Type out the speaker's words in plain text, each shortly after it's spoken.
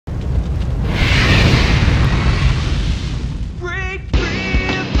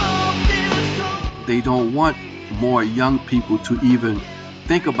They don't want more young people to even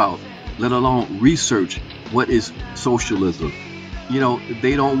think about, let alone research, what is socialism.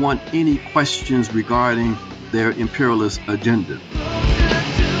 They don't want any questions regarding their imperialist agenda.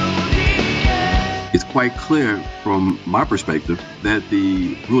 It's quite clear from my perspective that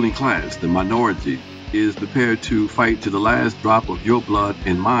the ruling class, the minority, is prepared to fight to the last drop of your blood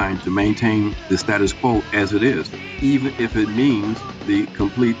and mine to maintain the status quo as it is, even if it means the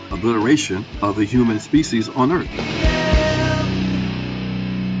complete obliteration of the human species on Earth.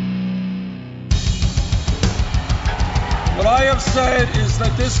 What I have said is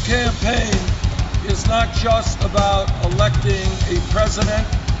that this campaign is not just about electing a president.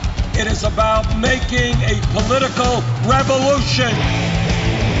 It is about making a political revolution.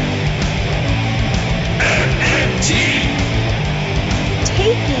 MMT.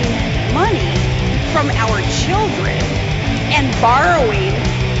 Taking money from our children and borrowing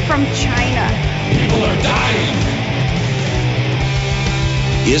from China. People are dying.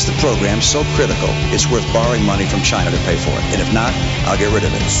 Is the program so critical it's worth borrowing money from China to pay for it? And if not, I'll get rid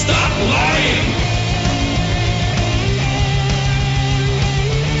of it. Stop lying!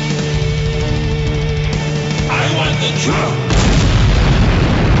 I want the truth!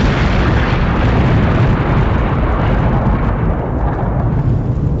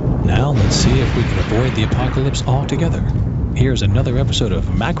 Now let's see if we can avoid the apocalypse altogether. Here's another episode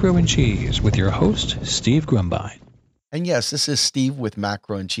of Macro and Cheese with your host, Steve Grumbine. And yes, this is Steve with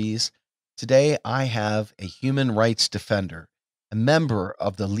Macro and Cheese. Today, I have a human rights defender, a member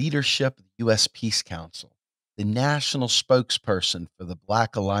of the leadership of the U.S. Peace Council, the national spokesperson for the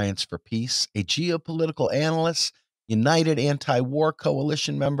Black Alliance for Peace, a geopolitical analyst, United Anti-War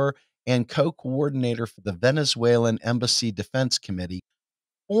Coalition member, and co-coordinator for the Venezuelan Embassy Defense Committee,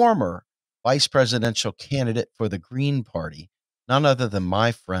 former vice presidential candidate for the Green Party, none other than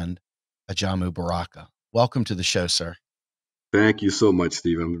my friend, Ajamu Baraka. Welcome to the show, sir. Thank you so much,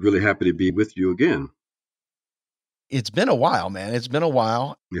 Steve. I'm really happy to be with you again. It's been a while, man. It's been a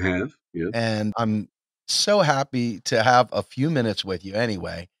while. You have? Yes. And I'm so happy to have a few minutes with you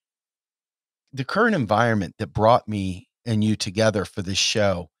anyway. The current environment that brought me and you together for this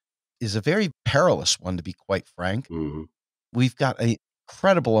show is a very perilous one, to be quite frank. Mm-hmm. We've got an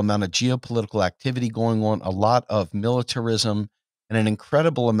incredible amount of geopolitical activity going on, a lot of militarism, and an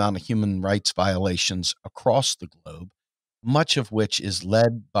incredible amount of human rights violations across the globe, much of which is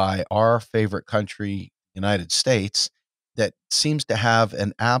led by our favorite country, United States, that seems to have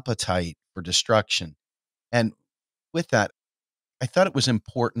an appetite for destruction. And with that, I thought it was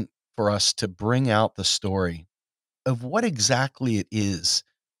important for us to bring out the story of what exactly it is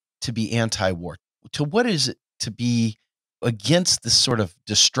to be anti-war, to what is it to be against this sort of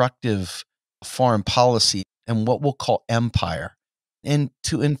destructive foreign policy and what we'll call empire, and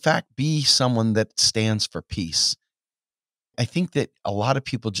to in fact be someone that stands for peace. I think that a lot of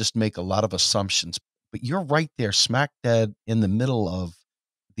people just make a lot of assumptions, but you're right there smack dead in the middle of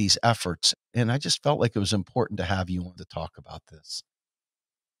these efforts. And I just felt like it was important to have you on to talk about this.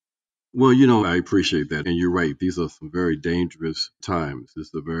 Well, I appreciate that. And you're right. These are some very dangerous times.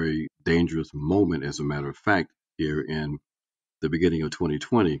 It's a very dangerous moment, as a matter of fact, here in the beginning of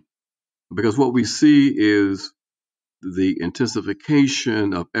 2020, because what we see is the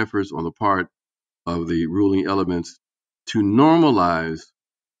intensification of efforts on the part of the ruling elements to normalize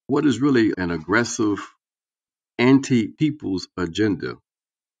what is really an aggressive anti-people's agenda,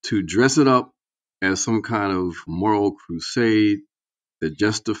 to dress it up as some kind of moral crusade that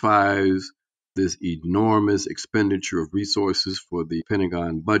justifies this enormous expenditure of resources for the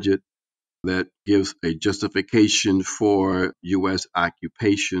Pentagon budget, that gives a justification for U.S.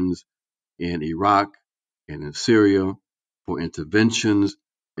 occupations in Iraq and in Syria, for interventions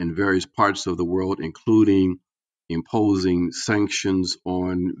in various parts of the world, including imposing sanctions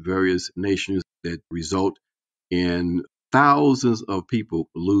on various nations that result in thousands of people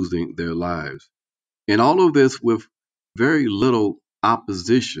losing their lives. And all of this with very little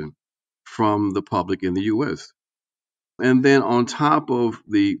opposition from the public in the U.S. And then on top of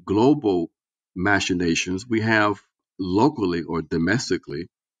the global machinations, we have locally or domestically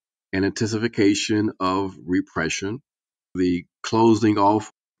an intensification of repression, the closing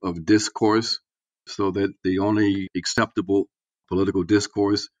off of discourse so that the only acceptable political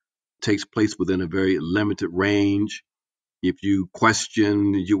discourse takes place within a very limited range. If you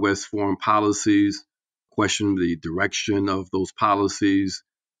question U.S. foreign policies, question the direction of those policies,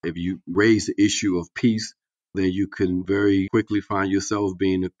 if you raise the issue of peace, then you can very quickly find yourself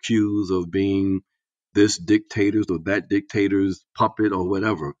being accused of being this dictator's or that dictator's puppet or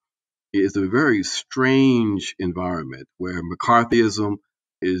whatever. It's a very strange environment where McCarthyism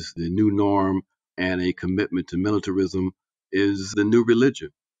is the new norm, and a commitment to militarism is the new religion.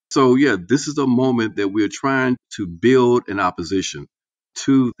 So, yeah, this is a moment that we're trying to build an opposition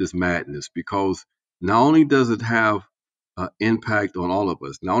to this madness because not only does it have an impact on all of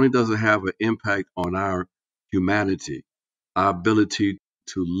us, not only does it have an impact on our humanity, our ability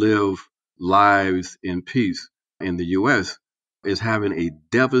to live lives in peace in the U.S., is having a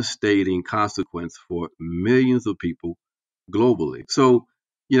devastating consequence for millions of people globally. So,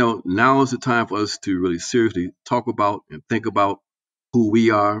 now is the time for us to really seriously talk about and think about who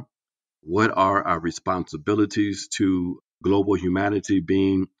we are, what are our responsibilities to global humanity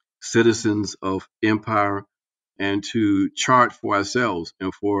being citizens of empire, and to chart for ourselves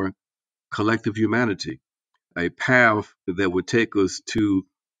and for collective humanity a path that would take us to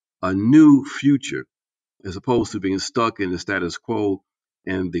a new future as opposed to being stuck in the status quo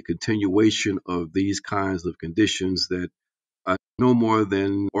and the continuation of these kinds of conditions that are no more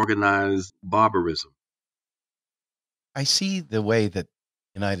than organized barbarism. I see the way that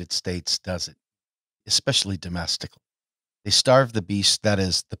the United States does it, especially domestically. They starve the beast, that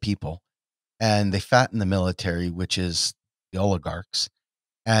is the people, and they fatten the military, which is the oligarchs.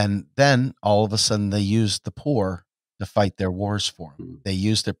 And then all of a sudden they use the poor to fight their wars for them. Mm. They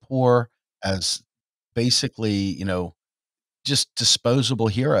use the poor as basically, just disposable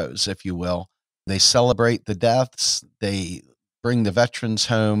heroes, if you will. They celebrate the deaths, they bring the veterans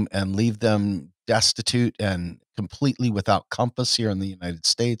home and leave them destitute and completely without compass here in the United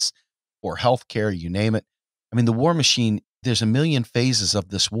States or healthcare, you name it. I mean, the war machine, there's a million phases of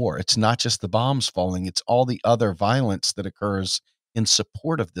this war. It's not just the bombs falling, it's all the other violence that occurs in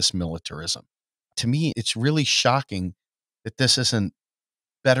support of this militarism. To me, it's really shocking that this isn't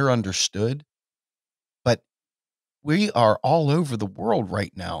better understood, but we are all over the world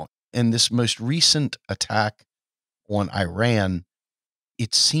right now. And this most recent attack on Iran,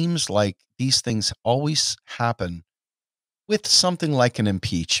 it seems like these things always happen with something like an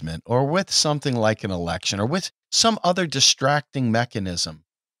impeachment or with something like an election or with some other distracting mechanism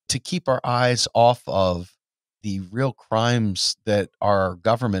to keep our eyes off of the real crimes that our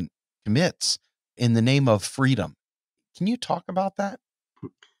government commits in the name of freedom. Can you talk about that?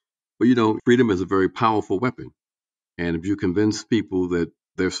 Well, freedom is a very powerful weapon. And if you convince people that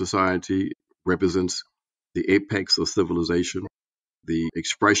their society represents the apex of civilization, the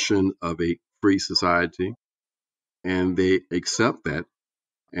expression of a free society, and they accept that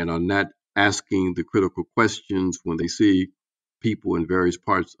and are not asking the critical questions when they see people in various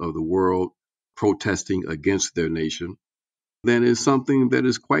parts of the world protesting against their nation, then it's something that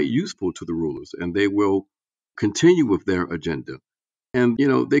is quite useful to the rulers and they will continue with their agenda. And,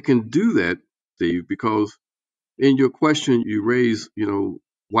 they can do that, Steve, because in your question you raise,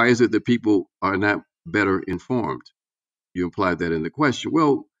 why is it that people are not better informed? You implied that in the question.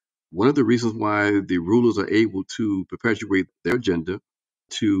 Well, one of the reasons why the rulers are able to perpetuate their agenda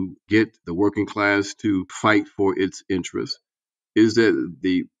to get the working class to fight for its interests is that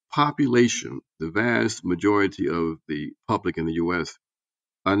the population, the vast majority of the public in the US,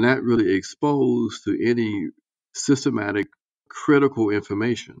 are not really exposed to any systematic critical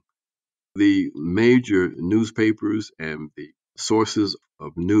information. The major newspapers and the sources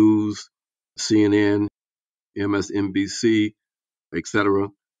of news, CNN, MSNBC, etc.,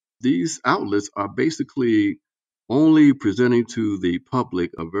 these outlets are basically only presenting to the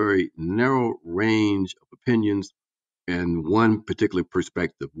public a very narrow range of opinions and one particular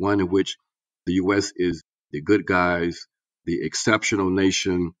perspective, one in which the U.S. is the good guys, the exceptional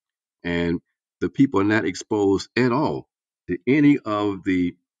nation, and the people are not exposed at all to any of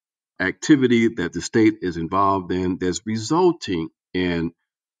the activity that the state is involved in that's resulting in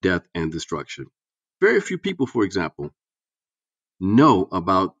death and destruction. Very few people, for example, know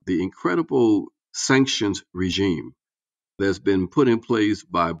about the incredible sanctions regime that's been put in place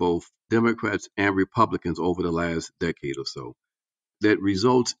by both Democrats and Republicans over the last decade or so that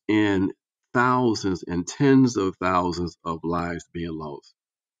results in thousands and tens of thousands of lives being lost.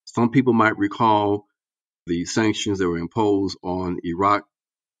 Some people might recall the sanctions that were imposed on Iraq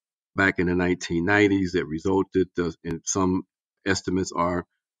back in the 1990s that resulted in some estimates are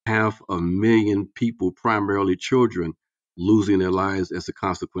 500,000 people, primarily children, losing their lives as a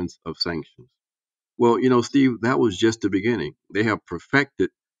consequence of sanctions. Well, Steve, that was just the beginning. They have perfected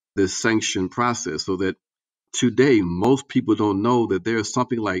this sanction process so that today most people don't know that there is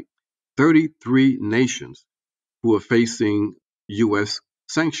something like 33 nations who are facing U.S.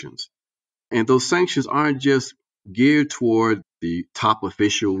 sanctions. And those sanctions aren't just geared toward the top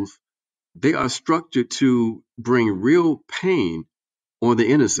officials, they are structured to bring real pain on the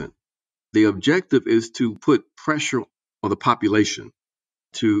innocent. The objective is to put pressure on the population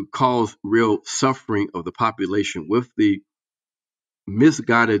to cause real suffering of the population with the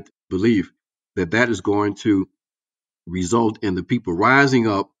misguided belief that that is going to result in the people rising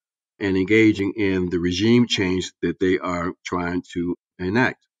up and engaging in the regime change that they are trying to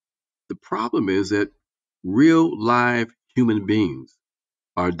enact. The problem is that real live human beings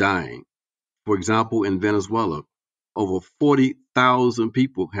are dying. For example, in Venezuela, over 40,000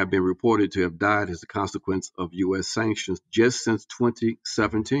 people have been reported to have died as a consequence of U.S. sanctions just since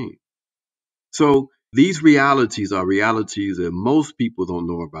 2017. So these realities are realities that most people don't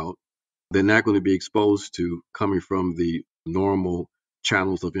know about. They're not going to be exposed to coming from the normal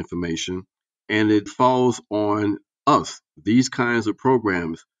channels of information. And it falls on us, these kinds of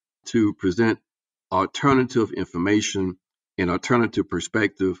programs, to present alternative information and alternative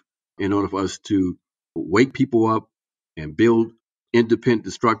perspective in order for us to wake people up and build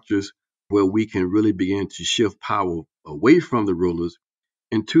independent structures where we can really begin to shift power away from the rulers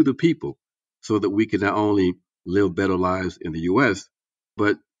and to the people so that we can not only live better lives in the U.S.,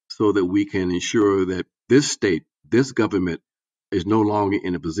 but so that we can ensure that this state, this government, is no longer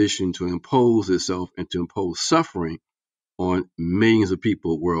in a position to impose itself and to impose suffering on millions of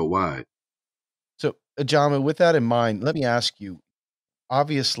people worldwide. So, Ajamu, with that in mind, let me ask you,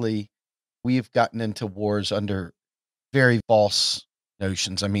 obviously, we've gotten into wars under very false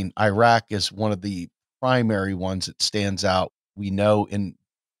notions. I mean, Iraq is one of the primary ones that stands out. We know in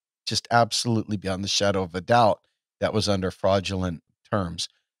just absolutely beyond the shadow of a doubt that was under fraudulent terms.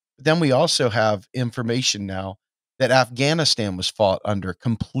 But then we also have information now that Afghanistan was fought under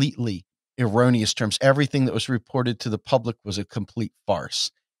completely erroneous terms. Everything that was reported to the public was a complete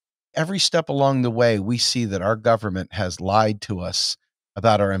farce. Every step along the way, we see that our government has lied to us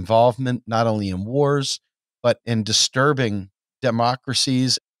about our involvement, not only in wars, but in disturbing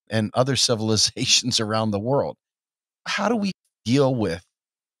democracies and other civilizations around the world. How do we deal with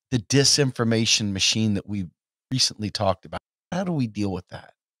the disinformation machine that we recently talked about? How do we deal with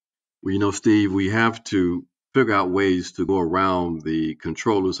that? Well, Steve, we have to figure out ways to go around the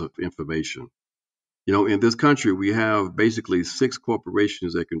controllers of information. In this country, we have basically six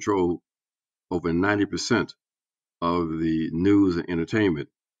corporations that control over 90% of the news and entertainment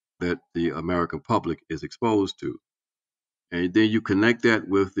that the American public is exposed to. And then you connect that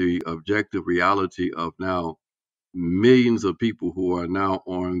with the objective reality of now millions of people who are now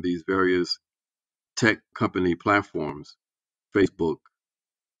on these various tech company platforms, Facebook,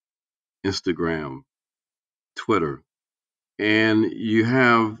 Instagram, Twitter. And you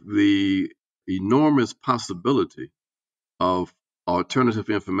have the enormous possibility of alternative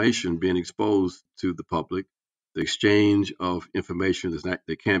information being exposed to the public, the exchange of information that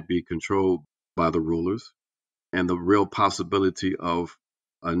can't be controlled by the rulers, and the real possibility of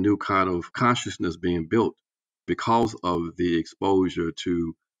a new kind of consciousness being built because of the exposure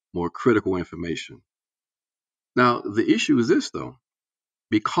to more critical information. Now, the issue is this, though,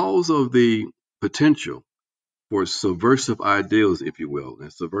 because of the potential for subversive ideals, if you will,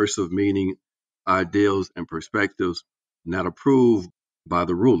 and subversive meaning ideals and perspectives not approved by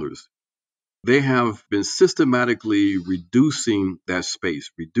the rulers. They have been systematically reducing that space,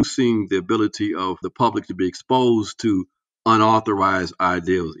 reducing the ability of the public to be exposed to unauthorized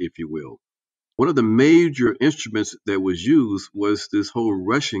ideals, if you will. One of the major instruments that was used was this whole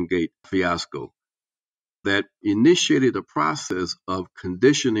Russian Gate fiasco that initiated a process of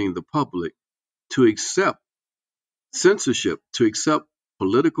conditioning the public to accept censorship, to accept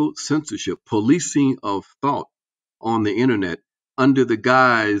political censorship, policing of thought on the internet under the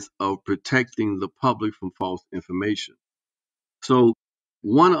guise of protecting the public from false information. So,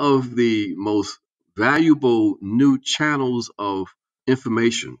 one of the most valuable new channels of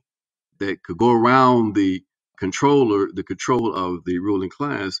information that could go around the control of the ruling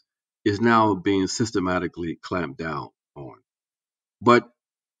class is now being systematically clamped down on. But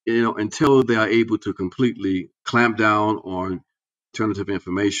until they are able to completely clamp down on alternative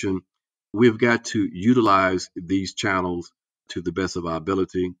information, we've got to utilize these channels to the best of our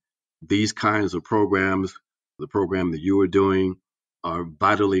ability. These kinds of programs, the program that you are doing, are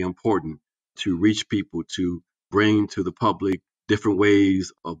vitally important to reach people, to bring to the public different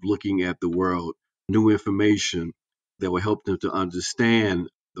ways of looking at the world, new information that will help them to understand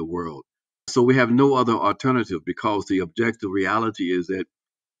the world. So we have no other alternative because the objective reality is that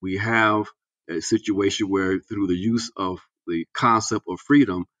we have a situation where through the use of the concept of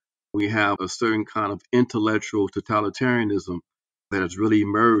freedom, we have a certain kind of intellectual totalitarianism that has really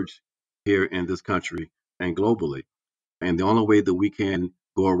emerged here in this country and globally. And the only way that we can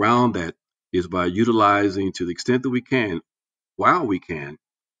go around that is by utilizing, to the extent that we can, while we can,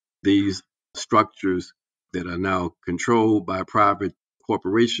 these structures that are now controlled by private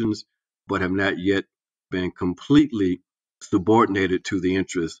corporations, but have not yet been completely subordinated to the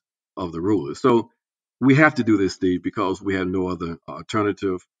interests of the rulers. So we have to do this, Steve, because we have no other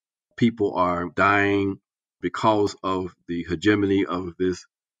alternative. People are dying because of the hegemony of this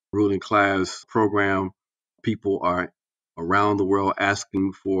ruling class program. People are around the world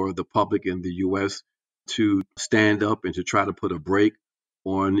asking for the public in the U.S. to stand up and to try to put a brake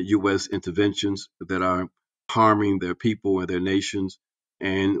on U.S. interventions that are harming their people and their nations.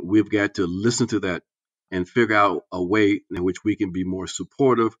 And we've got to listen to that and figure out a way in which we can be more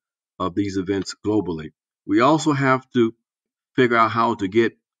supportive of these events globally. We also have to figure out how to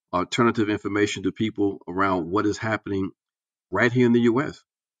get alternative information to people around what is happening right here in the U.S.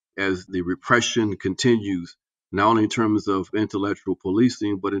 as the repression continues, not only in terms of intellectual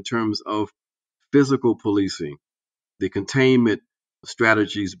policing, but in terms of physical policing, the containment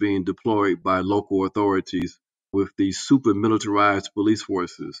strategies being deployed by local authorities with the super militarized police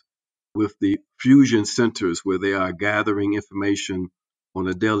forces, with the fusion centers where they are gathering information on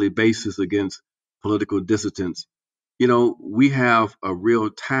a daily basis against political dissidents. We have a real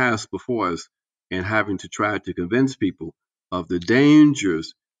task before us in having to try to convince people of the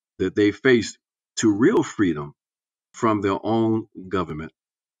dangers that they face to real freedom from their own government.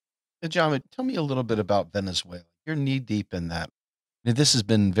 John, tell me a little bit about Venezuela. You're knee deep in that. Now, this has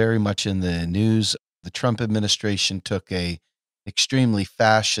been very much in the news. The Trump administration took a extremely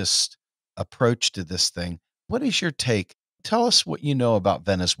fascist approach to this thing. What is your take? Tell us what you know about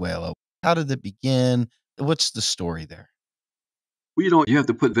Venezuela. How did it begin? What's the story there? Well, you have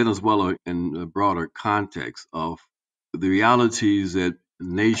to put Venezuela in a broader context of the realities that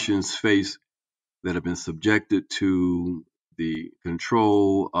nations face that have been subjected to the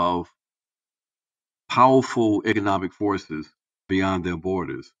control of powerful economic forces beyond their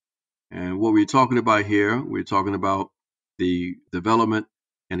borders. And what we're talking about here, we're talking about the development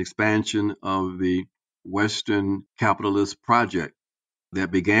and expansion of the Western capitalist project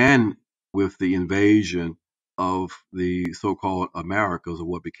that began with the invasion of the so-called Americas, or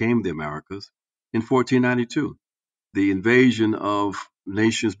what became the Americas, in 1492. The invasion of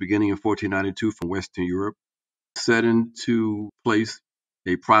nations beginning in 1492 from Western Europe set into place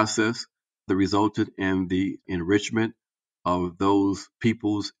a process that resulted in the enrichment of those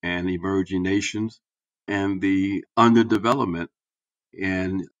peoples and emerging nations and the underdevelopment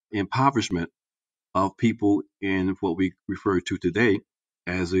and impoverishment of people in what we refer to today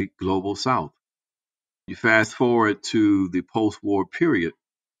as a global south. You fast forward to the post-war period,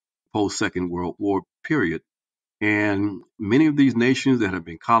 post-Second World War period, and many of these nations that have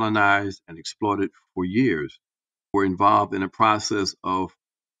been colonized and exploited for years were involved in a process of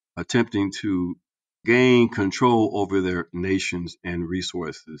attempting to gain control over their nations and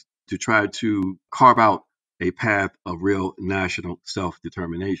resources to try to carve out a path of real national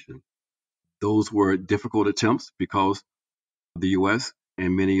self-determination. Those were difficult attempts because the U.S.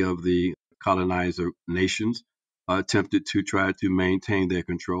 and many of the colonizer nations attempted to try to maintain their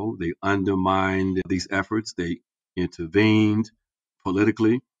control. They undermined these efforts. They intervened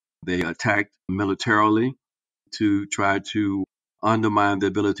politically. They attacked militarily to try to undermine the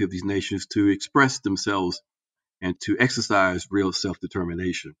ability of these nations to express themselves and to exercise real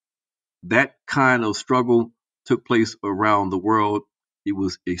self-determination. That kind of struggle took place around the world. It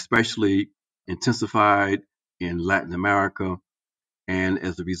was especially intensified in Latin America. And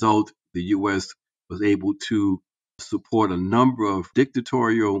as a result, the U.S. was able to support a number of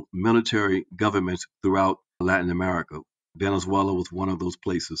dictatorial military governments throughout Latin America. Venezuela was one of those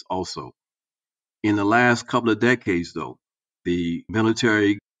places also. In the last couple of decades, though, the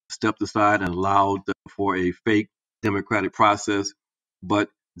military stepped aside and allowed for a fake democratic process. But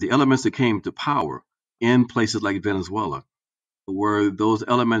the elements that came to power in places like Venezuela were those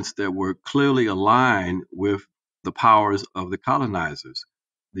elements that were clearly aligned with the powers of the colonizers,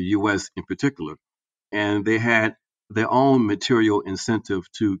 the U.S. in particular. And they had their own material incentive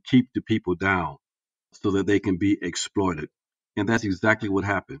to keep the people down so that they can be exploited. And that's exactly what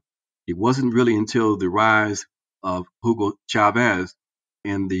happened. It wasn't really until the rise of Hugo Chavez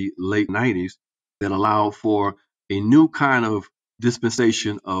in the late 90s that allowed for a new kind of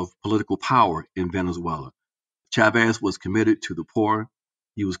dispensation of political power in Venezuela. Chavez was committed to the poor.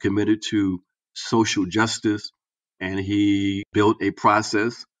 He was committed to social justice, and he built a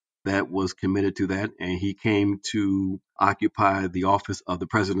process that was committed to that. And he came to occupy the office of the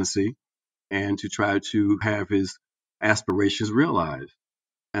presidency and to try to have his aspirations realized.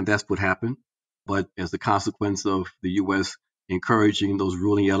 And that's what happened. But as a consequence of the U.S. encouraging those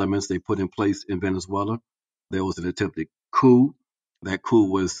ruling elements they put in place in Venezuela, there was an attempted coup. That coup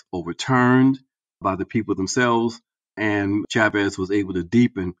was overturned by the people themselves, and Chavez was able to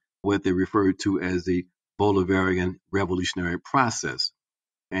deepen what they referred to as the Bolivarian revolutionary process.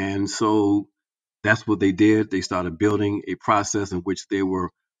 And so that's what they did. They started building a process in which they were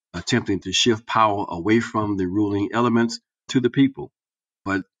attempting to shift power away from the ruling elements to the people.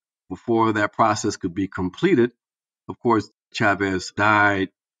 But before that process could be completed, of course, Chavez died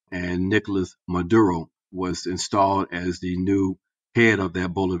and Nicolas Maduro was installed as the new head of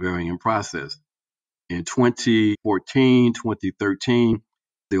that Bolivarian process. In 2014, 2013,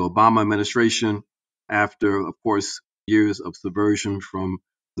 the Obama administration, after, of course, years of subversion from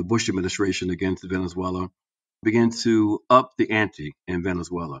the Bush administration against Venezuela, began to up the ante in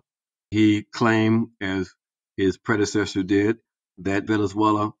Venezuela. He claimed, as his predecessor did, that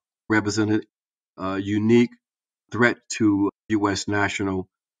Venezuela represented a unique threat to U.S. national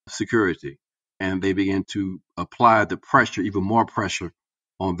security. And they began to apply the pressure, even more pressure,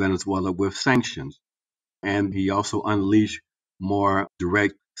 on Venezuela with sanctions. And he also unleashed more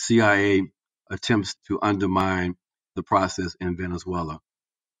direct CIA attempts to undermine the process in Venezuela.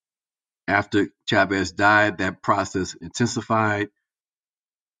 After Chavez died, that process intensified.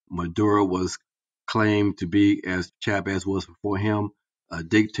 Maduro was claimed to be, as Chavez was before him, a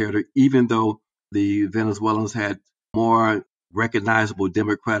dictator, even though the Venezuelans had more recognizable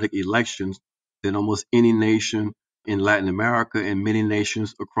democratic elections than almost any nation in Latin America and many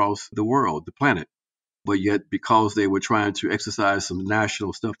nations across the world, the planet. But yet, because they were trying to exercise some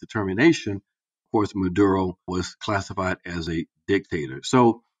national self-determination, of course, Maduro was classified as a dictator.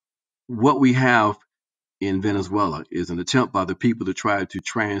 So what we have in Venezuela is an attempt by the people to try to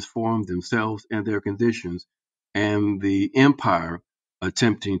transform themselves and their conditions, and the empire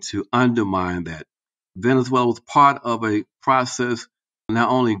attempting to undermine that. Venezuela was part of a process not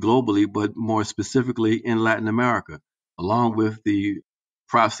only globally, but more specifically in Latin America. Along with the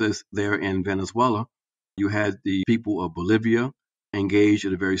process there in Venezuela, you had the people of Bolivia engaged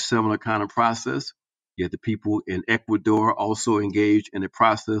in a very similar kind of process. You had the people in Ecuador also engaged in a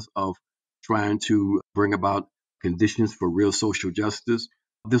process of trying to bring about conditions for real social justice.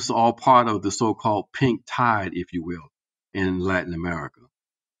 This is all part of the so-called pink tide, if you will, in Latin America.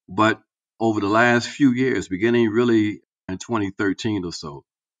 But over the last few years, beginning really in 2013 or so,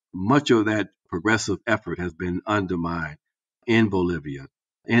 much of that progressive effort has been undermined in Bolivia,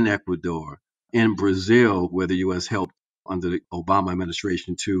 in Ecuador, in Brazil, where the U.S. helped under the Obama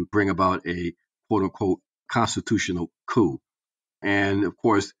administration to bring about a quote unquote constitutional coup. And of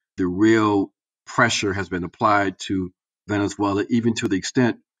course, the real pressure has been applied to Venezuela, even to the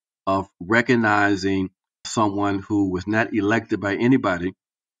extent of recognizing someone who was not elected by anybody,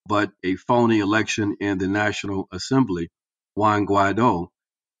 but a phony election in the National Assembly, Juan Guaido,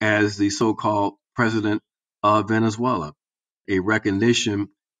 as the so called president of Venezuela, a recognition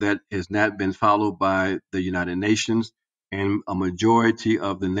that has not been followed by the United Nations and a majority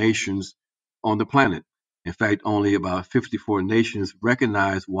of the nations on the planet. In fact, only about 54 nations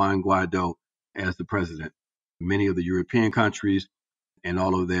recognize Juan Guaido as the president, many of the European countries and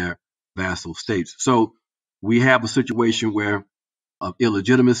all of their vassal states. So we have a situation where of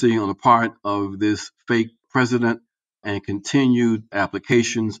illegitimacy on the part of this fake president and continued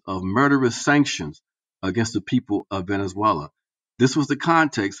applications of murderous sanctions against the people of Venezuela. This was the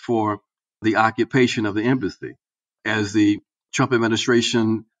context for the occupation of the embassy as the Trump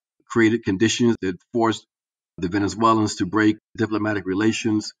administration created conditions that forced the Venezuelans to break diplomatic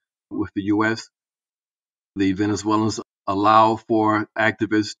relations with the U.S. The Venezuelans allow for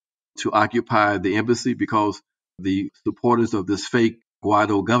activists to occupy the embassy because the supporters of this fake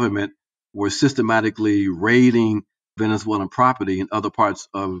Guaido government were systematically raiding Venezuelan property in other parts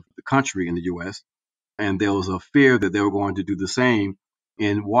of the country in the U.S. And there was a fear that they were going to do the same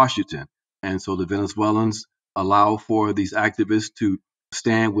in Washington. And so the Venezuelans allow for these activists to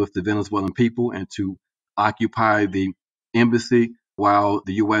stand with the Venezuelan people and to occupy the embassy while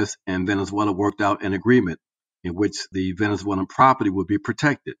the U.S. and Venezuela worked out an agreement in which the Venezuelan property would be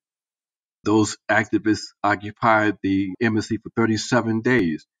protected. Those activists occupied the embassy for 37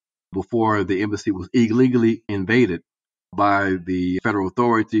 days before the embassy was illegally invaded by the federal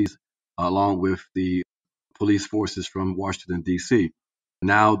authorities along with the police forces from Washington, D.C.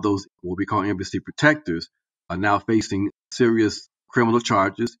 Now those what we call embassy protectors are now facing serious criminal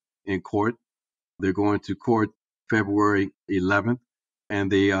charges in court. They're going to court February 11th,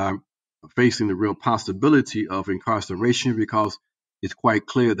 and they are facing the real possibility of incarceration because it's quite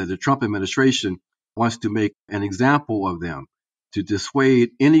clear that the Trump administration wants to make an example of them to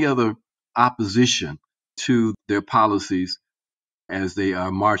dissuade any other opposition to their policies as they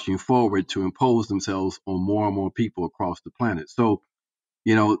are marching forward to impose themselves on more and more people across the planet. So,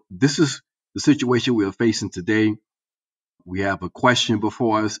 this is the situation we are facing today. We have a question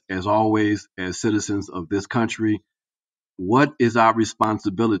before us, as always, as citizens of this country. What is our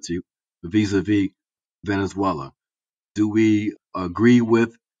responsibility vis-a-vis Venezuela? Do we agree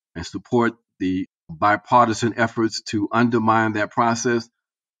with and support the bipartisan efforts to undermine that process,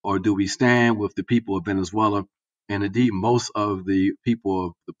 or do we stand with the people of Venezuela and indeed most of the people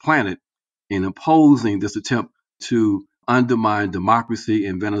of the planet in opposing this attempt to undermine democracy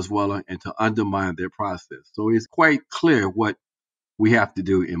in Venezuela and to undermine their process? So it's quite clear what we have to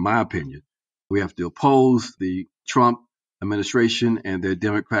do, in my opinion. We have to oppose the Trump administration and their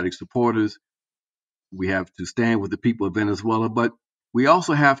Democratic supporters. We have to stand with the people of Venezuela, but we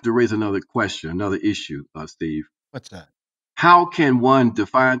also have to raise another question, another issue, Steve. What's that? How can one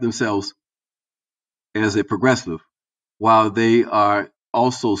define themselves as a progressive while they are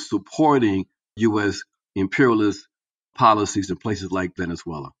also supporting U.S. imperialist policies in places like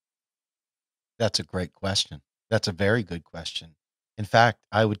Venezuela? That's a great question. That's a very good question. In fact,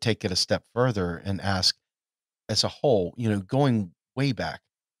 I would take it a step further and ask, as a whole, going way back,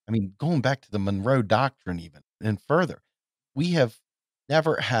 going back to the Monroe Doctrine even, and further, we have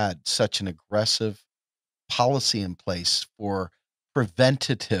never had such an aggressive policy in place for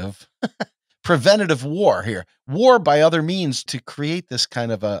preventative war here, war by other means to create this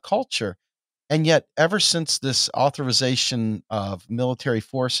kind of a culture. And yet, ever since this authorization of military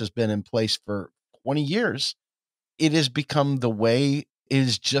force has been in place for 20 years, it has become the way, it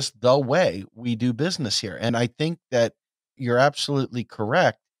is just the way we do business here. And I think that you're absolutely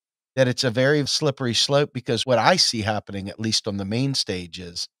correct that it's a very slippery slope, because what I see happening, at least on the main stage,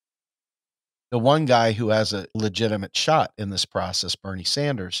 is the one guy who has a legitimate shot in this process, Bernie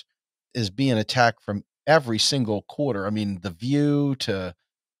Sanders, is being attacked from every single quarter. The View to,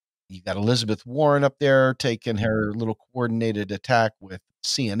 you got Elizabeth Warren up there taking her little coordinated attack with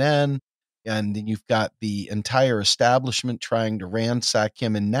CNN. And then you've got the entire establishment trying to ransack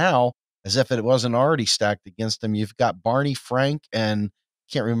him. And now, as if it wasn't already stacked against him, you've got Barney Frank and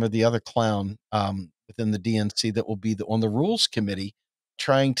can't remember the other clown within the DNC that will be on the Rules Committee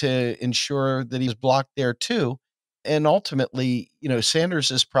trying to ensure that he's blocked there too. And ultimately,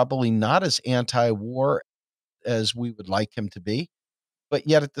 Sanders is probably not as anti-war as we would like him to be. But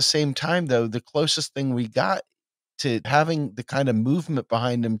yet at the same time, though, the closest thing we got to having the kind of movement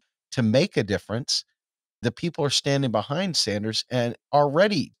behind him to make a difference, the people are standing behind Sanders, and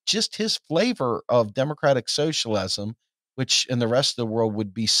already just his flavor of democratic socialism, which in the rest of the world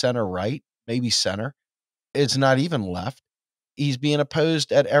would be center right, maybe center, it's not even left. He's being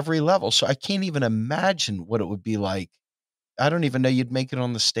opposed at every level. So I can't even imagine what it would be like. I don't even know you'd make it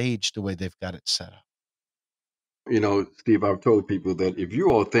on the stage the way they've got it set up. Steve, I've told people that if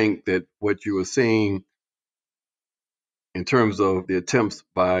you all think that what you are seeing in terms of the attempts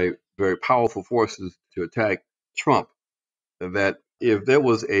by very powerful forces to attack Trump, that if there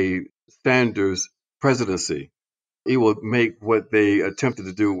was a Sanders presidency, it would make what they attempted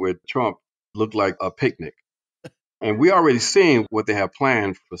to do with Trump look like a picnic. And we already seeing what they have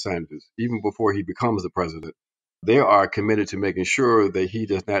planned for Sanders, even before he becomes the president. They are committed to making sure that he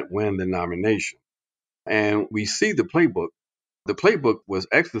does not win the nomination. And we see the playbook. The playbook was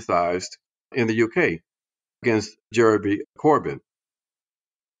exercised in the UK against Jeremy Corbyn.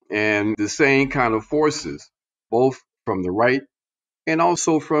 And the same kind of forces, both from the right and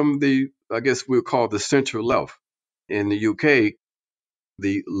also from the, I guess we'll call the center left. In the UK,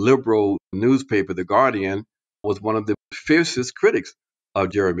 the liberal newspaper, The Guardian, was one of the fiercest critics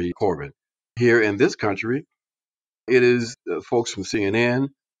of Jeremy Corbyn. Here in this country, it is folks from CNN,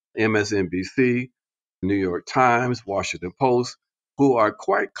 MSNBC, New York Times, Washington Post, who are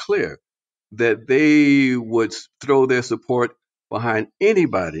quite clear that they would throw their support behind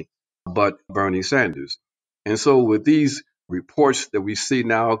anybody but Bernie Sanders. And so with these reports that we see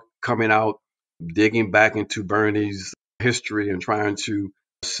now coming out, digging back into Bernie's history and trying to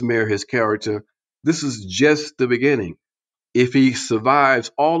smear his character, this is just the beginning. If he survives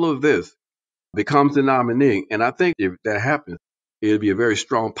all of this, becomes the nominee, and I think if that happens, it'll be a very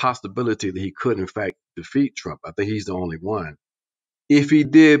strong possibility that he could, in fact, defeat Trump. I think he's the only one. If he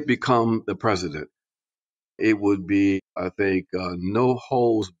did become the president, it would be, I think, no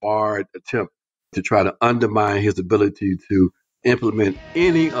holds barred attempt to try to undermine his ability to implement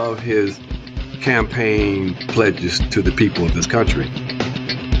any of his campaign pledges to the people of this country.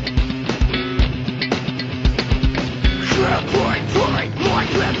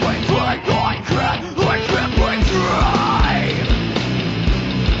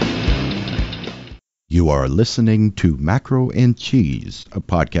 You are listening to Macro and Cheese, a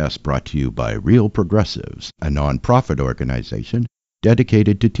podcast brought to you by Real Progressives, a nonprofit organization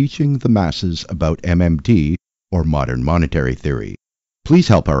dedicated to teaching the masses about MMT or modern monetary theory. Please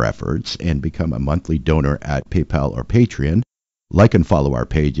help our efforts and become a monthly donor at PayPal or Patreon. Like and follow our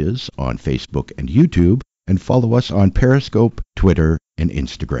pages on Facebook and YouTube, and follow us on Periscope, Twitter, and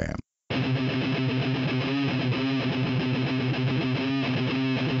Instagram.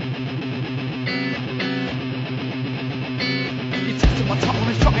 My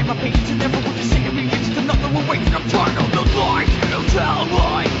tolerance, trying my patience, and never want to see it reaches another one waiting. I'm tired of the lies you tell me,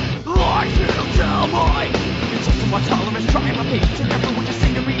 lies you tell me. It's just my tolerance, trying my patience, and never want to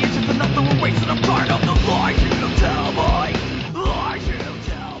see it reaches another one waiting. I'm tired of the lies you tell me, lies you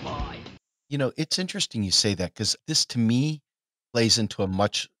tell me. You know, it's interesting you say that, because this to me plays into a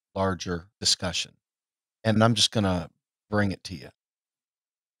much larger discussion. And I'm just going to bring it to you.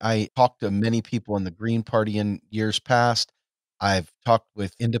 I talked to many people in the Green Party in years past. I've talked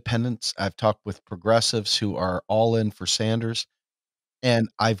with independents. I've talked with progressives who are all in for Sanders. And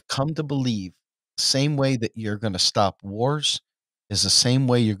I've come to believe the same way that you're going to stop wars is the same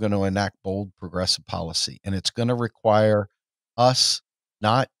way you're going to enact bold progressive policy. And it's going to require us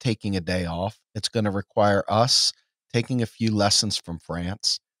not taking a day off. It's going to require us taking a few lessons from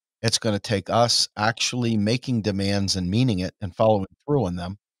France. It's going to take us actually making demands and meaning it and following through on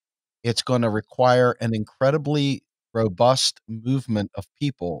them. It's going to require an incredibly robust movement of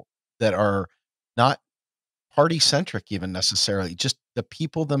people that are not party centric, even necessarily. Just the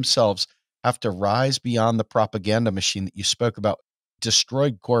people themselves have to rise beyond the propaganda machine that you spoke about.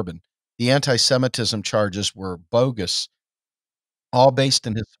 Destroyed Corbyn. The anti Semitism charges were bogus, all based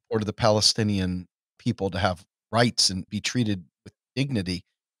in his support of the Palestinian people to have rights and be treated with dignity.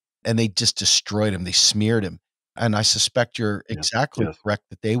 And they just destroyed him. They smeared him. And I suspect you're Yes, exactly yes. correct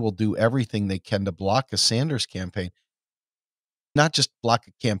that they will do everything they can to block a Sanders campaign. Not just block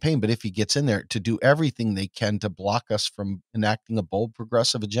a campaign, but if he gets in there, to do everything they can to block us from enacting a bold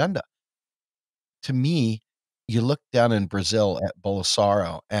progressive agenda. To me, you look down in Brazil at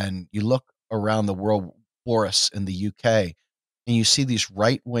Bolsonaro, and you look around the world, Boris in the UK, and you see these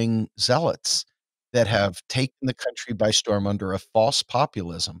right-wing zealots that have taken the country by storm under a false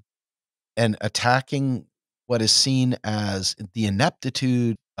populism and attacking what is seen as the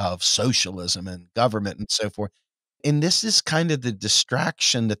ineptitude of socialism and government and so forth. And this is kind of the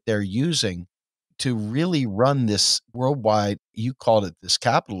distraction that they're using to really run this worldwide, you called it this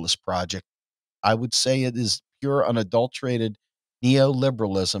capitalist project. I would say it is pure, unadulterated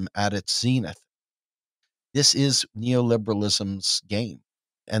neoliberalism at its zenith. This is neoliberalism's game.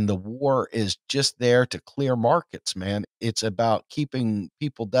 And the war is just there to clear markets, man. It's about keeping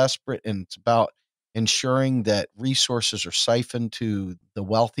people desperate, and it's about ensuring that resources are siphoned to the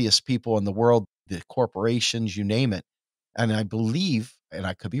wealthiest people in the world, the corporations, you name it. And I believe, and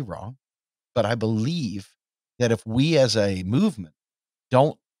I could be wrong, but I believe that if we as a movement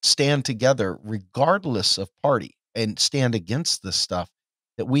don't stand together, regardless of party, and stand against this stuff,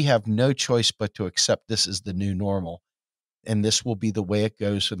 that we have no choice but to accept this is the new normal. And this will be the way it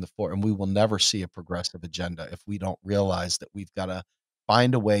goes in the forward. And we will never see a progressive agenda if we don't realize that we've got to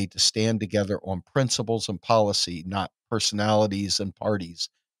find a way to stand together on principles and policy, not personalities and parties,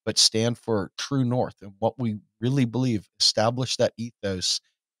 but stand for true north and what we really believe, establish that ethos,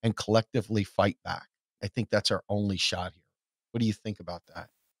 and collectively fight back. I think that's our only shot here. What do you think about that?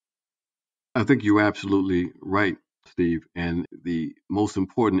 I think you're absolutely right, Steve. And the most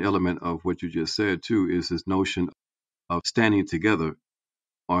important element of what you just said, too, is this notion of standing together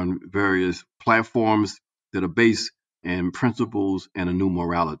on various platforms that are based in principles and a new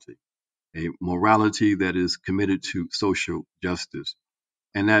morality, a morality that is committed to social justice,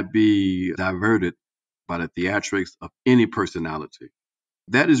 and not be diverted by the theatrics of any personality.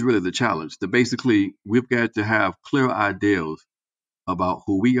 That is really the challenge. That basically we've got to have clear ideals about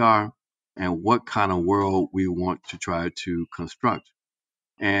who we are and what kind of world we want to try to construct,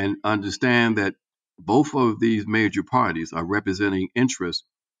 and understand that both of these major parties are representing interests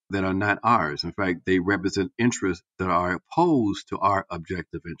that are not ours. In fact, they represent interests that are opposed to our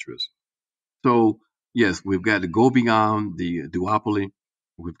objective interests. So, yes, we've got to go beyond the duopoly.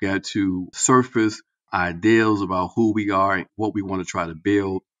 We've got to surface ideals about who we are, what we want to try to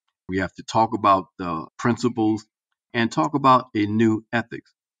build. We have to talk about the principles and talk about a new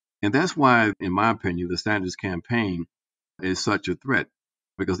ethics. And that's why, in my opinion, the Sanders campaign is such a threat.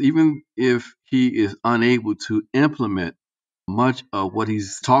 Because even if he is unable to implement much of what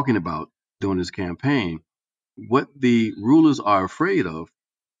he's talking about during his campaign, what the rulers are afraid of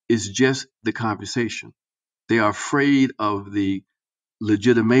is just the conversation. They are afraid of the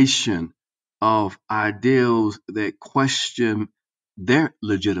legitimation of ideals that question their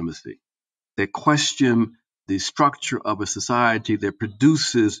legitimacy, that question the structure of a society that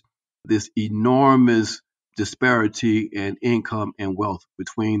produces this enormous disparity in income and wealth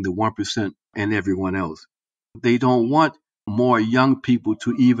between the 1% and everyone else. They don't want more young people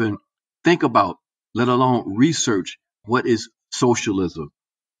to even think about, let alone research, what is socialism.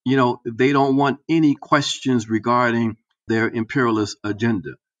 They don't want any questions regarding their imperialist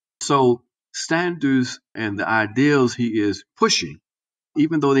agenda. So Sanders and the ideals he is pushing,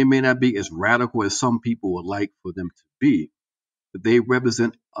 even though they may not be as radical as some people would like for them to be, they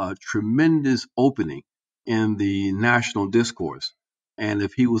represent a tremendous opening in the national discourse. And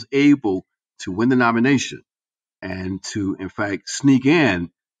if he was able to win the nomination and to, in fact, sneak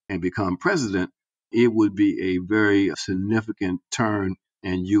in and become president, it would be a very significant turn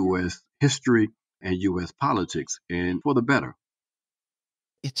in U.S. history and U.S. politics, and for the better.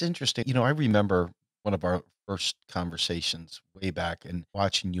 It's interesting. I remember one of our first conversations way back and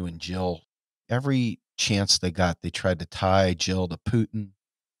watching you and Jill. Every chance they got, they tried to tie Jill to Putin.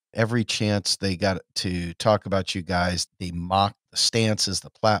 Every chance they got to talk about you guys, they mocked the stances, the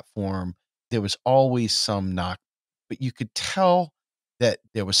platform. There was always some knock, but you could tell that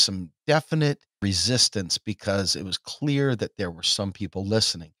there was some definite resistance because it was clear that there were some people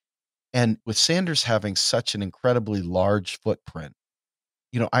listening. And with Sanders having such an incredibly large footprint,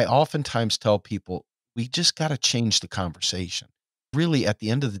 I oftentimes tell people we just got to change the conversation. Really, at the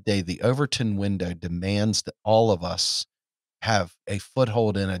end of the day, the Overton window demands that all of us have a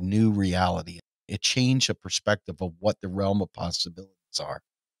foothold in a new reality, a change of perspective of what the realm of possibilities are.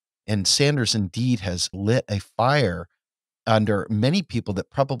 And Sanders indeed has lit a fire under many people that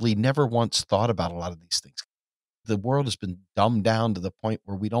probably never once thought about a lot of these things. The world has been dumbed down to the point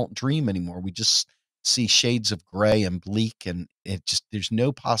where we don't dream anymore. We just see shades of gray and bleak, and there's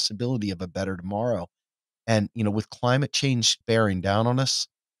no possibility of a better tomorrow. And, with climate change bearing down on us,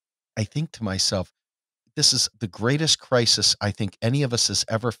 I think to myself, this is the greatest crisis I think any of us has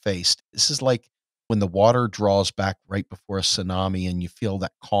ever faced. This is like when the water draws back right before a tsunami and you feel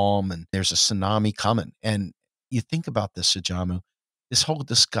that calm and there's a tsunami coming. And you think about this, Ajamu, this whole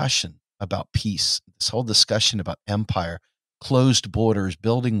discussion about peace, this whole discussion about empire, closed borders,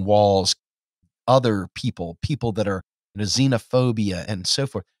 building walls, other people that are xenophobia and so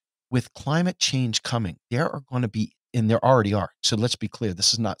forth. With climate change coming, there are going to be, and there already are. So let's be clear,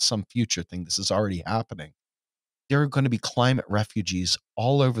 this is not some future thing. This is already happening. There are going to be climate refugees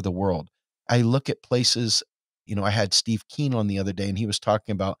all over the world. I look at places, I had Steve Keen on the other day, and he was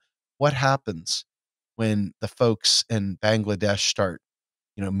talking about what happens when the folks in Bangladesh start,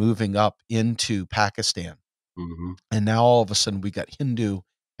 moving up into Pakistan. Hmm. And now all of a sudden we got Hindu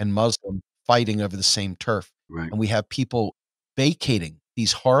and Muslim fighting over the same turf. Right. And we have people vacating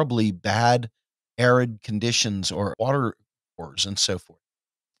these horribly bad arid conditions or water wars and so forth.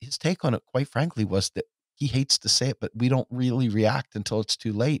 His take on it, quite frankly, was that he hates to say it, but we don't really react until it's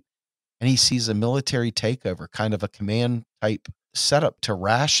too late. And he sees a military takeover, kind of a command type setup to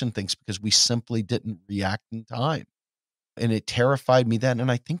ration things because we simply didn't react in time. And it terrified me then. And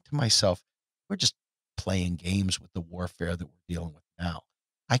I think to myself, we're just playing games with the warfare that we're dealing with now.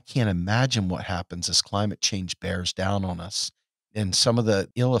 I can't imagine what happens as climate change bears down on us and some of the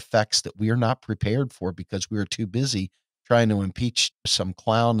ill effects that we are not prepared for because we are too busy trying to impeach some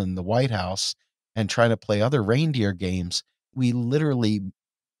clown in the White House and trying to play other reindeer games. We literally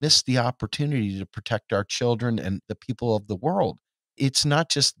miss the opportunity to protect our children and the people of the world. It's not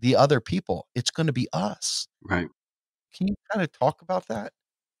just the other people, it's going to be us. Right. Can you kind of talk about that?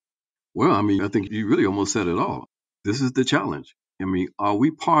 Well, I think you really almost said it all. This is the challenge. Are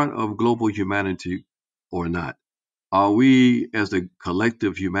we part of global humanity or not? Are we, as a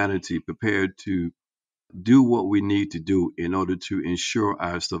collective humanity, prepared to do what we need to do in order to ensure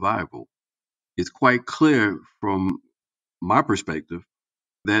our survival? It's quite clear from my perspective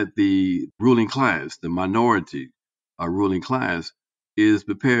that the ruling class, the minority ruling class, is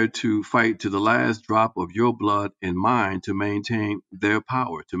prepared to fight to the last drop of your blood and mine to maintain their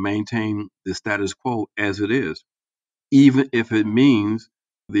power, to maintain the status quo as it is, even if it means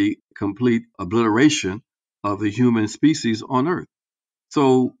the complete obliteration of the human species on Earth.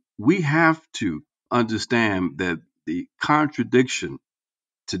 So we have to understand that the contradiction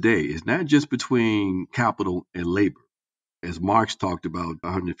today is not just between capital and labor, as Marx talked about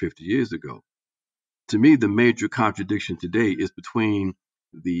 150 years ago. To me, the major contradiction today is between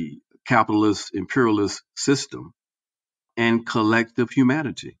the capitalist imperialist system and collective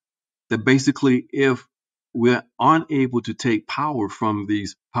humanity. That basically, if we're unable to take power from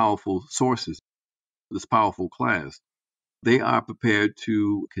these powerful sources, this powerful class, they are prepared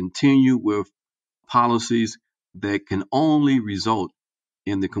to continue with policies that can only result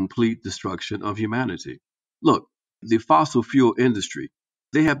in the complete destruction of humanity. Look, the fossil fuel industry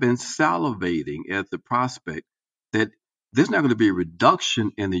They have been salivating at the prospect that there's not going to be a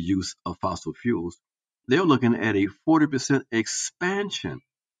reduction in the use of fossil fuels. They're looking at a 40% expansion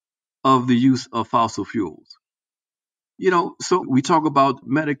of the use of fossil fuels. So we talk about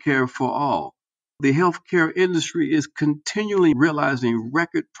Medicare for all. The healthcare industry is continually realizing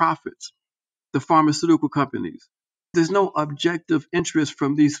record profits. The pharmaceutical companies. There's no objective interest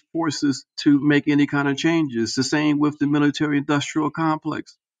from these forces to make any kind of changes. The same with the military industrial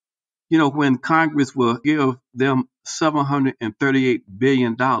complex. When Congress will give them $738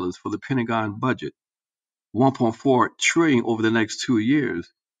 billion for the Pentagon budget, 1.4 trillion over the next 2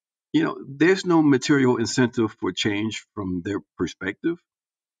 years, there's no material incentive for change from their perspective.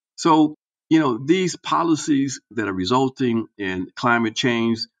 So, these policies that are resulting in climate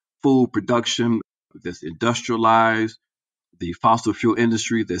change, food production that's industrialized, the fossil fuel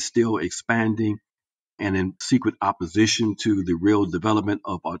industry that's still expanding and in secret opposition to the real development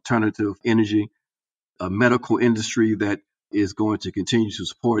of alternative energy, a medical industry that is going to continue to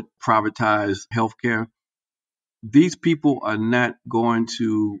support privatized healthcare. These people are not going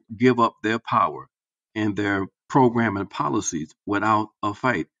to give up their power and their program and policies without a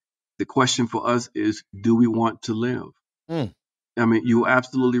fight. The question for us is, do we want to live? Mm. I mean, you're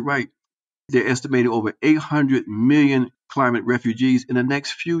absolutely right. They're estimating over 800 million climate refugees in the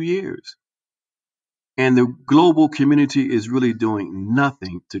next few years. And the global community is really doing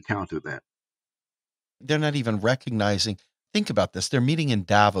nothing to counter that. They're not even recognizing. Think about this. They're meeting in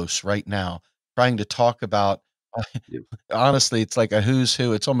Davos right now, trying to talk about, Yeah. honestly, it's like a who's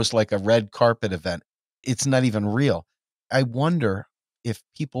who. It's almost like a red carpet event. It's not even real. I wonder if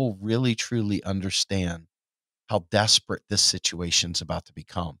people really truly understand how desperate this situation's about to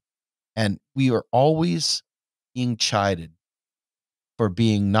become. And we are always being chided for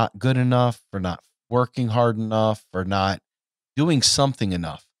being not good enough, for not working hard enough, for not doing something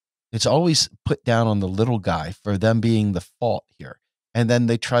enough. It's always put down on the little guy for them being the fault here. And then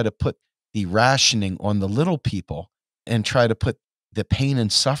they try to put the rationing on the little people and try to put the pain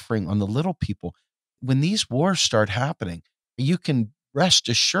and suffering on the little people. When these wars start happening, you can rest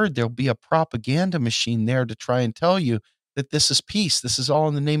assured there'll be a propaganda machine there to try and tell you that this is peace. This is all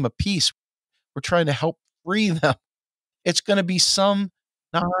in the name of peace. We're trying to help free them. It's going to be some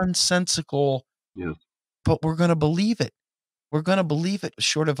nonsensical, Yeah. but we're going to believe it. We're going to believe it,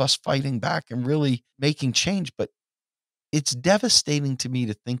 short of us fighting back and really making change. But it's devastating to me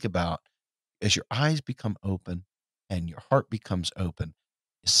to think about as your eyes become open and your heart becomes open,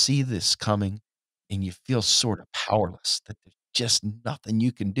 you see this coming and you feel sort of powerless, that there's just nothing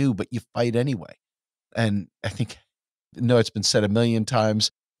you can do, but you fight anyway. And I think, no, it's been said a million times.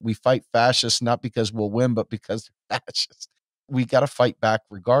 We fight fascists not because we'll win, but because they're fascists. We got to fight back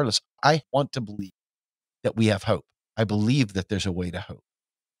regardless. I want to believe that we have hope. I believe that there's a way to hope.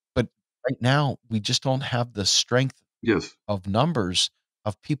 But right now, we just don't have the strength Yes. of numbers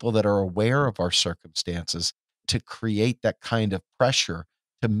of people that are aware of our circumstances to create that kind of pressure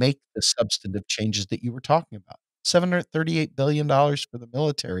to make the substantive changes that you were talking about. $738 billion for the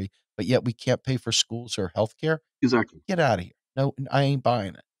military, but yet we can't pay for schools or healthcare. Exactly. Get out of here. No, I ain't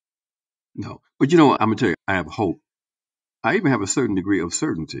buying it. No. But I'm going to tell you, I have hope. I even have a certain degree of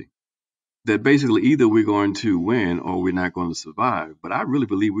certainty that basically either we're going to win or we're not going to survive. But I really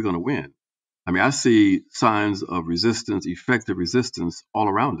believe we're going to win. I mean, I see signs of resistance, effective resistance all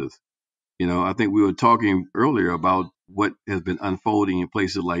around us. I think we were talking earlier about what has been unfolding in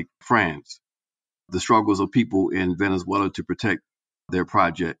places like France, the struggles of people in Venezuela to protect their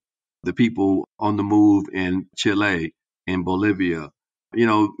project, the people on the move in Chile, in Bolivia.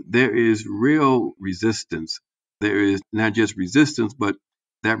 There is real resistance. There is not just resistance, but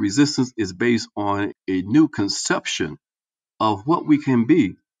that resistance is based on a new conception of what we can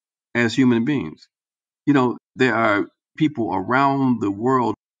be as human beings. There are people around the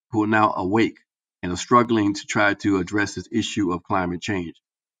world who are now awake and are struggling to try to address this issue of climate change,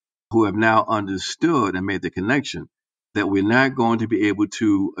 who have now understood and made the connection that we're not going to be able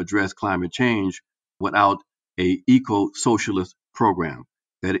to address climate change without a eco-socialist program.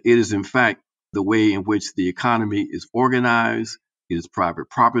 That it is in fact the way in which the economy is organized, it is private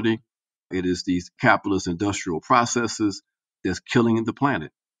property, it is these capitalist industrial processes that's killing the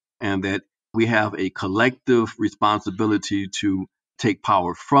planet. And that we have a collective responsibility to take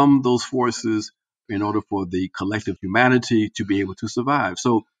power from those forces in order for the collective humanity to be able to survive.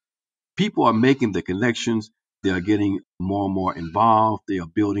 So people are making the connections. They are getting more and more involved. They are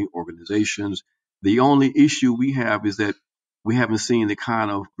building organizations. The only issue we have is that we haven't seen the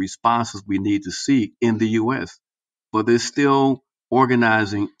kind of responses we need to see in the U.S., but there's still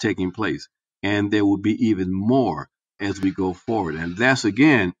organizing taking place. And there will be even more as we go forward. And that's,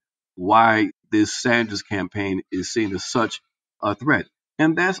 again, why this Sanders campaign is seen as such a threat.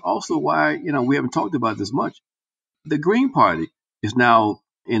 And that's also why, we haven't talked about this much. The Green Party is now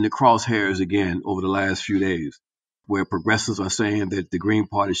in the crosshairs again over the last few days, where progressives are saying that the Green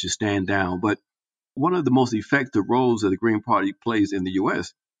Party should stand down. But one of the most effective roles that the Green Party plays in the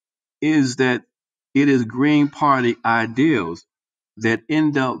U.S. is that it is Green Party ideals that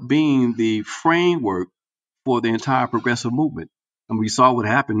end up being the framework for the entire progressive movement. And we saw what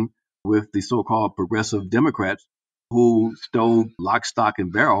happened with the so-called progressive Democrats who stole lock, stock,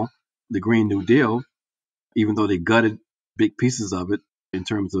 and barrel the Green New Deal, even though they gutted big pieces of it in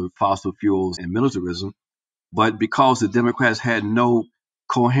terms of fossil fuels and militarism. But because the Democrats had no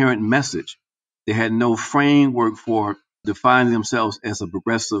coherent message, they had no framework for defining themselves as a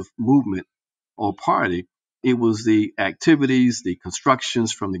progressive movement or party, it was the activities, the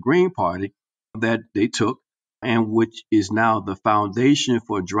constructions from the Green Party that they took, and which is now the foundation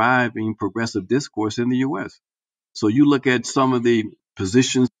for driving progressive discourse in the U.S. So you look at some of the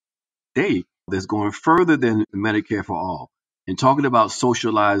positions today that's going further than Medicare for all and talking about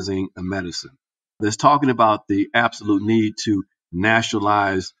socializing medicine. That's talking about the absolute need to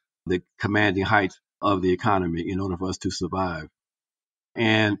nationalize the commanding heights of the economy in order for us to survive.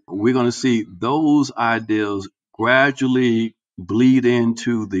 And we're going to see those ideals gradually bleed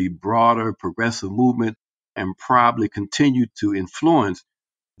into the broader progressive movement and probably continue to influence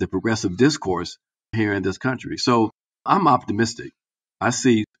the progressive discourse here in this country. So I'm optimistic. I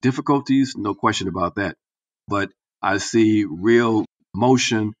see difficulties, no question about that, but I see real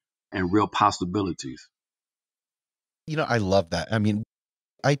motion and real possibilities. I love that. I mean,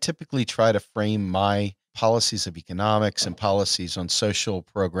 I typically try to frame my policies of economics and policies on social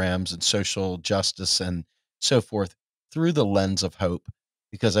programs and social justice and so forth through the lens of hope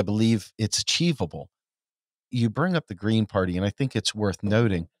because I believe it's achievable. You bring up the Green Party, and I think it's worth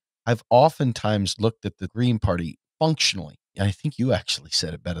noting. I've oftentimes looked at the Green Party functionally, and I think you actually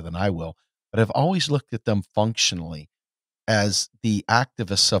said it better than I will, but I've always looked at them functionally as the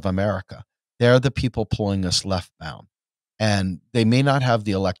activists of America. They're the people pulling us left bound. And they may not have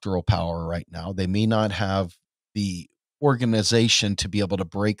the electoral power right now. They may not have the organization to be able to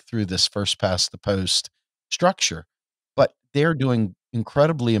break through this first past the post structure, but they're doing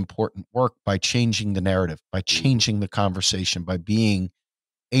incredibly important work by changing the narrative, by changing the conversation, by being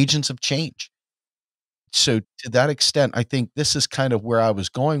agents of change. So to that extent, I think this is kind of where I was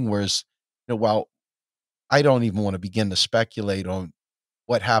going, whereas, while I don't even want to begin to speculate on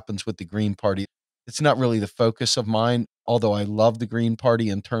what happens with the Green Party. It's not really the focus of mine, although I love the Green Party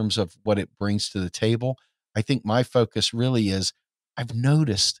in terms of what it brings to the table. I think my focus really is I've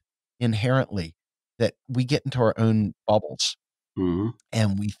noticed inherently that we get into our own bubbles Hmm.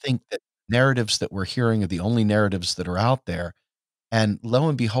 and we think that narratives that we're hearing are the only narratives that are out there. And lo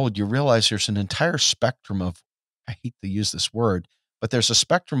and behold, you realize there's an entire spectrum of, I hate to use this word, but there's a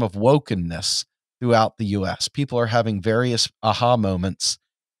spectrum of wokenness throughout the US. People are having various aha moments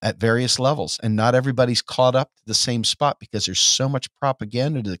at various levels, and not everybody's caught up to the same spot because there's so much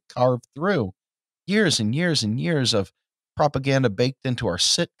propaganda to carve through. Years and years and years of propaganda baked into our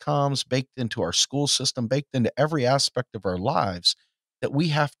sitcoms, baked into our school system, baked into every aspect of our lives that we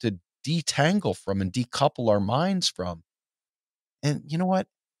have to detangle from and decouple our minds from. And you know what?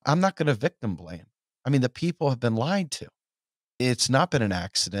 I'm not going to victim blame. I mean, the people have been lied to. It's not been an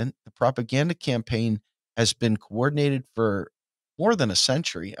accident. The propaganda campaign has been coordinated for more than a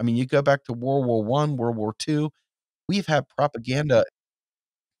century. I mean, you go back to World War I, World War II, we've had propaganda.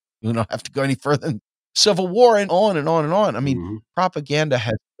 We don't have to go any further than Civil War and on and on and on. I mean, Hmm. propaganda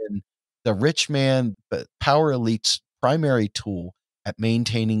has been the rich man, but power elite's primary tool at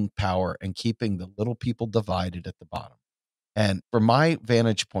maintaining power and keeping the little people divided at the bottom. And from my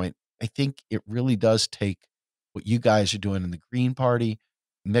vantage point, I think it really does take what you guys are doing in the Green Party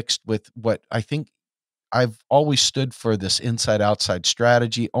mixed with what I think I've always stood for this inside outside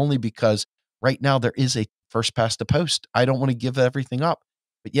strategy only because right now there is a first past the post. I don't want to give everything up,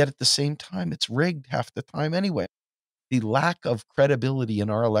 but yet at the same time, it's rigged half the time anyway. The lack of credibility in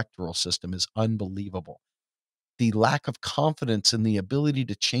our electoral system is unbelievable. The lack of confidence in the ability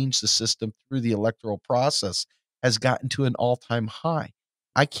to change the system through the electoral process has gotten to an all-time high.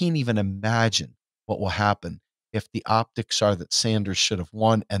 I can't even imagine what will happen if the optics are that Sanders should have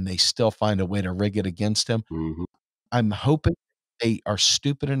won and they still find a way to rig it against him. Hmm. I'm hoping they are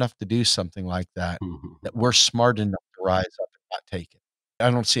stupid enough to do something like that, Hmm. that we're smart enough to rise up and not take it. I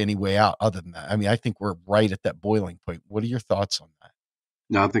don't see any way out other than that. I mean, I think we're right at that boiling point. What are your thoughts on that?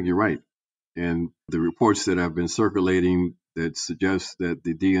 No, I think you're right. And the reports that have been circulating that suggest that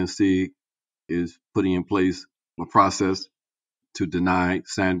the DNC is putting in place process to deny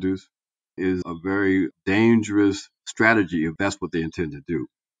Sanders is a very dangerous strategy if that's what they intend to do,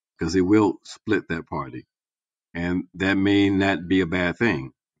 because it will split that party. And that may not be a bad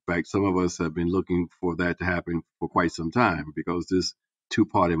thing. In fact, some of us have been looking for that to happen for quite some time because this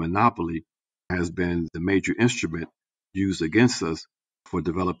two-party monopoly has been the major instrument used against us for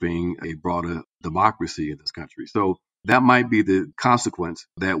developing a broader democracy in this country. So that might be the consequence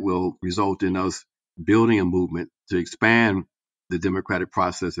that will result in us building a movement to expand the democratic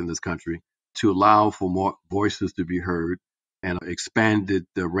process in this country to allow for more voices to be heard and expanded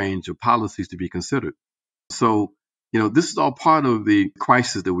the range of policies to be considered. So, this is all part of the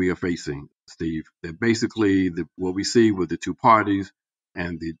crisis that we are facing, Steve. That basically what we see with the two parties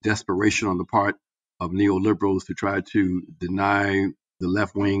and the desperation on the part of neoliberals to try to deny the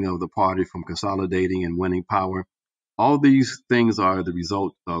left wing of the party from consolidating and winning power. All these things are the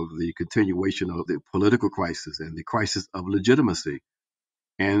result of the continuation of the political crisis and the crisis of legitimacy.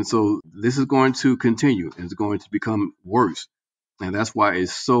 And so this is going to continue and it's going to become worse. And that's why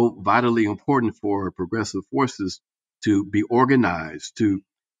it's so vitally important for progressive forces to be organized, to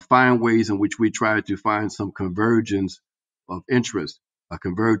find ways in which we try to find some convergence of interest, a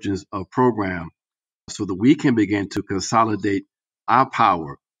convergence of program, so that we can begin to consolidate our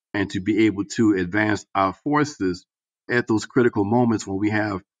power and to be able to advance our forces at those critical moments when we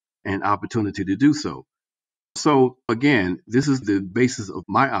have an opportunity to do so. So again, this is the basis of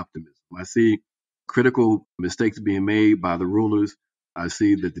my optimism. I see critical mistakes being made by the rulers. I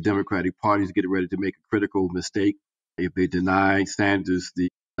see that the Democratic Party is getting ready to make a critical mistake if they deny Sanders the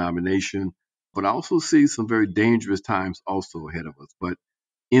nomination. But I also see some very dangerous times also ahead of us. But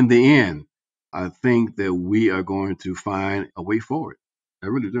in the end, I think that we are going to find a way forward. I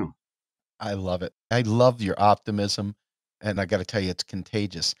really do. I love it. I love your optimism. And I got to tell you, it's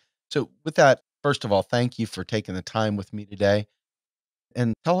contagious. So with that, first of all, thank you for taking the time with me today.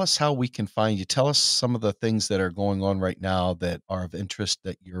 And tell us how we can find you. Tell us some of the things that are going on right now that are of interest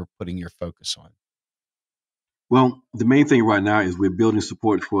that you're putting your focus on. Well, the main thing right now is we're building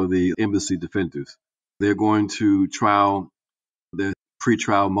support for the embassy defenders. They're going to trial their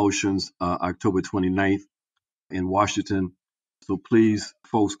pre-trial motions October 29th in Washington. So please,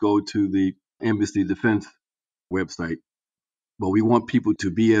 folks, go to the Embassy Defense website. But we want people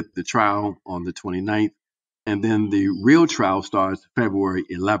to be at the trial on the 29th. And then the real trial starts February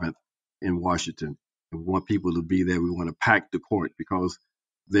 11th in Washington. And we want people to be there. We want to pack the court because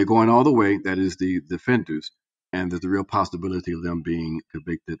they're going all the way. That is the defenders. And there's a real possibility of them being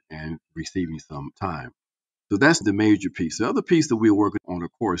convicted and receiving some time. So that's the major piece. The other piece that we're working on,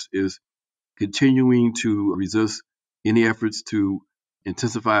 of course, is continuing to resist any efforts to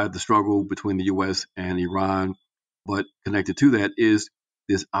intensify the struggle between the U.S. and Iran. But connected to that is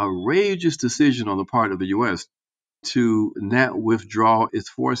this outrageous decision on the part of the U.S. to not withdraw its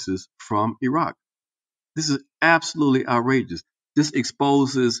forces from Iraq. This is absolutely outrageous. This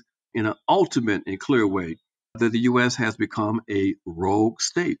exposes in an ultimate and clear way that the U.S. has become a rogue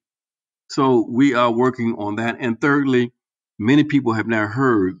state. So we are working on that. And thirdly, many people have now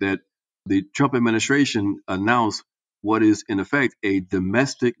heard that the Trump administration announced what is in effect a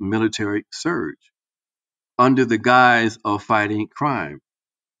domestic military surge under the guise of fighting crime.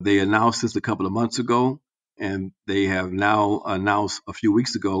 They announced this a couple of months ago, and they have now announced a few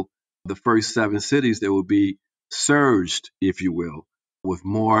weeks ago the first 7 cities that will be surged, if you will, with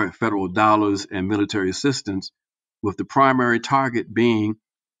more federal dollars and military assistance, with the primary target being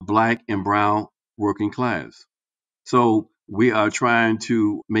Black and brown working class. So we are trying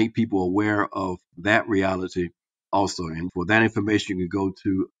to make people aware of that reality also. And for that information, you can go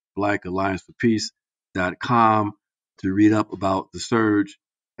to blackallianceforpeace.com to read up about the surge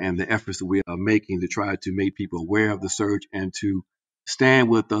and the efforts that we are making to try to make people aware of the surge and to stand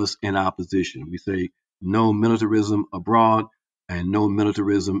with us in opposition. We say no militarism abroad and no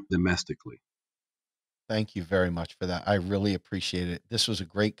militarism domestically. Thank you very much for that. I really appreciate it. This was a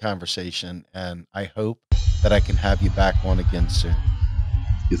great conversation, and I hope that I can have you back on again soon.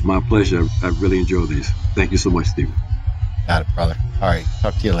 It's my pleasure. I really enjoy these. Thank you so much, Stephen. Got it, brother. All right.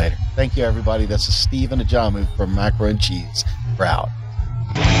 Talk to you later. Thank you, everybody. This is Stephen Ajamu from Macro and Cheese. We're out.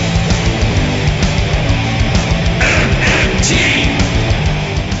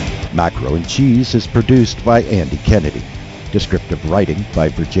 Macro and Cheese is produced by Andy Kennedy. Descriptive writing by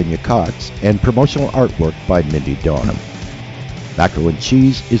Virginia Cox, and promotional artwork by Mindy Donham. Macro and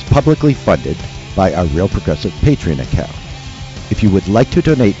Cheese is publicly funded by our Real Progressive Patreon account. If you would like to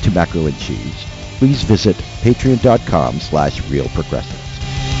donate to Macro and Cheese, please visit patreon.com/realprogressives.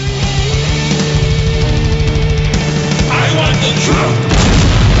 I want the truth.